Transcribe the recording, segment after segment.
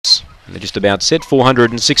They're just about set.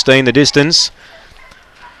 416 the distance.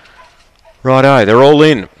 Righto, they're all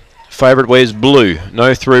in. Favourite wears blue.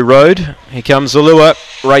 No through road. Here comes the lure.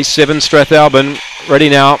 Race 7, Strathalbyn. Ready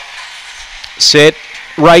now. Set.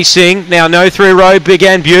 Racing. Now no through road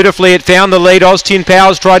began beautifully. It found the lead. Austin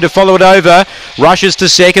Powers tried to follow it over. Rushes to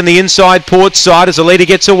second. The inside port side as the leader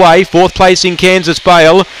gets away. Fourth place in Kansas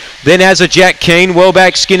Bale. Then has a Jack Keen. Well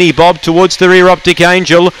back Skinny Bob towards the rear Optic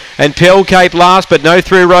Angel. And Pearl Cape last, but no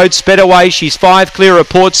through road. Sped away. She's 5 clear of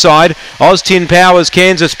port side. Austin Powers,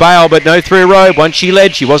 Kansas Bale, but no through road. Once she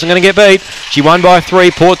led, she wasn't going to get beat. She won by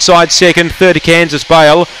 3. Port side second. Third to Kansas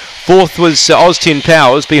Bale. Fourth was Austin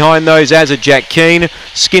Powers. Behind those, as a Jack Keen,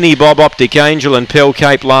 Skinny Bob, Optic Angel, and Pearl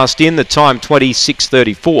Cape last in. The time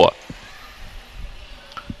 26:34.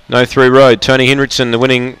 No through road. Tony Hendrickson, the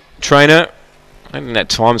winning trainer. I think that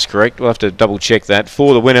time's correct. We'll have to double check that.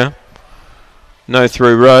 For the winner. No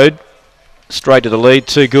through road. Straight to the lead.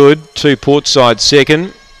 Too good. 2 port side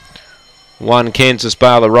second. 1 Kansas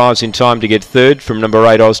Bale arrives in time to get third from number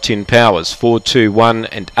 8 Austin Powers. 4, 2, 1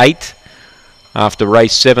 and 8. After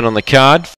race 7 on the card.